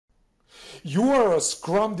You are a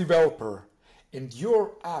Scrum developer and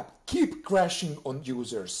your app keeps crashing on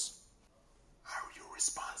users. Are you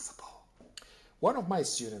responsible? One of my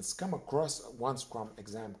students came across one Scrum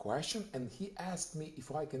exam question and he asked me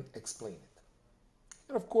if I can explain it.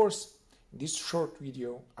 And of course, in this short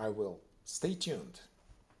video I will. Stay tuned.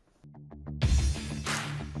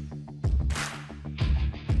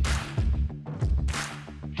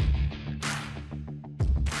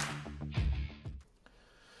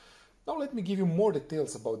 Now let me give you more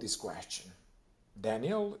details about this question.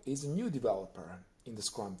 Daniel is a new developer in the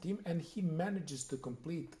Scrum team and he manages to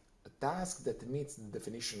complete a task that meets the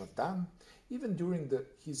definition of done even during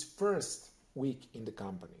his first week in the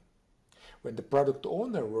company. When the product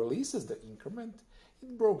owner releases the increment,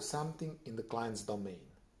 it broke something in the client's domain.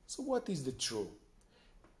 So what is the true?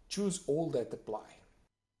 Choose all that apply.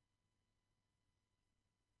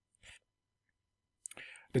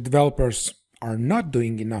 The developers are not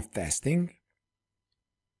doing enough testing.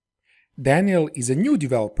 Daniel is a new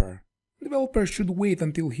developer. Developer should wait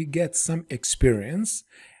until he gets some experience,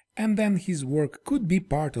 and then his work could be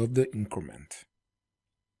part of the increment.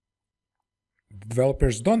 The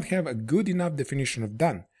developers don't have a good enough definition of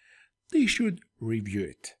done. They should review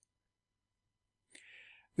it.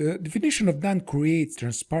 The definition of done creates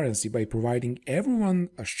transparency by providing everyone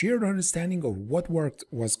a shared understanding of what work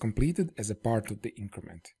was completed as a part of the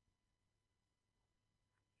increment.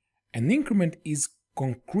 An increment is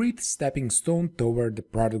concrete stepping stone toward the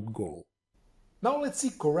product goal. Now let's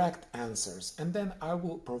see correct answers and then I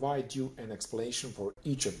will provide you an explanation for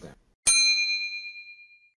each of them.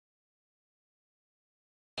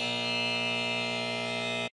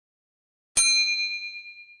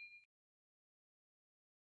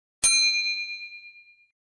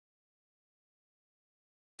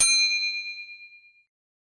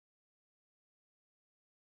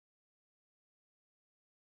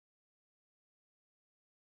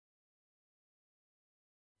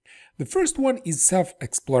 The first one is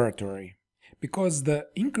self-explanatory. Because the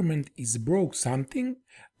increment is broke something,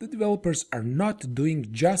 the developers are not doing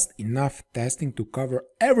just enough testing to cover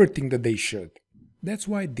everything that they should. That's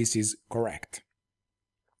why this is correct.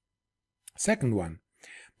 Second one,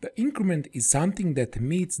 the increment is something that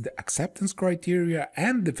meets the acceptance criteria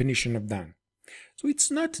and definition of done. So it's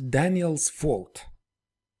not Daniel's fault.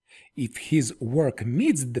 If his work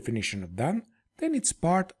meets the definition of done, then it's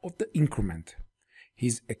part of the increment.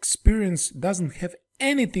 His experience doesn't have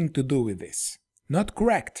anything to do with this. Not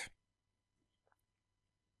correct.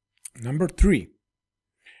 Number 3.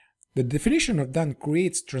 The definition of done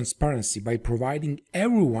creates transparency by providing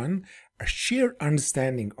everyone a shared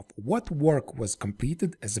understanding of what work was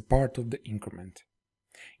completed as a part of the increment.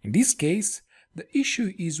 In this case, the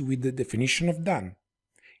issue is with the definition of done.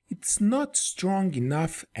 It's not strong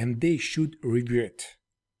enough and they should review it.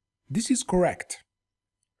 This is correct.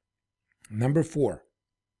 Number 4.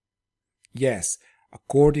 Yes,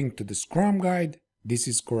 according to the Scrum Guide, this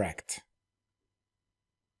is correct.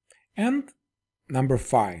 And number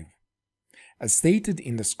 5. As stated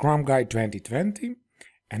in the Scrum Guide 2020,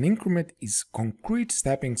 an increment is concrete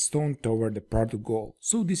stepping stone toward the product goal,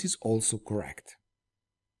 so this is also correct.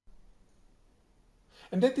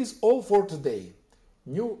 And that is all for today.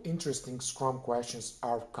 New interesting Scrum questions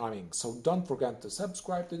are coming, so don't forget to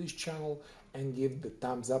subscribe to this channel and give the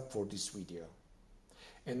thumbs up for this video.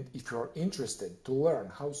 And if you're interested to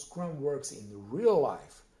learn how Scrum works in real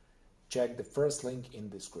life, check the first link in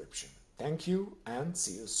the description. Thank you and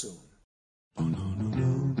see you soon.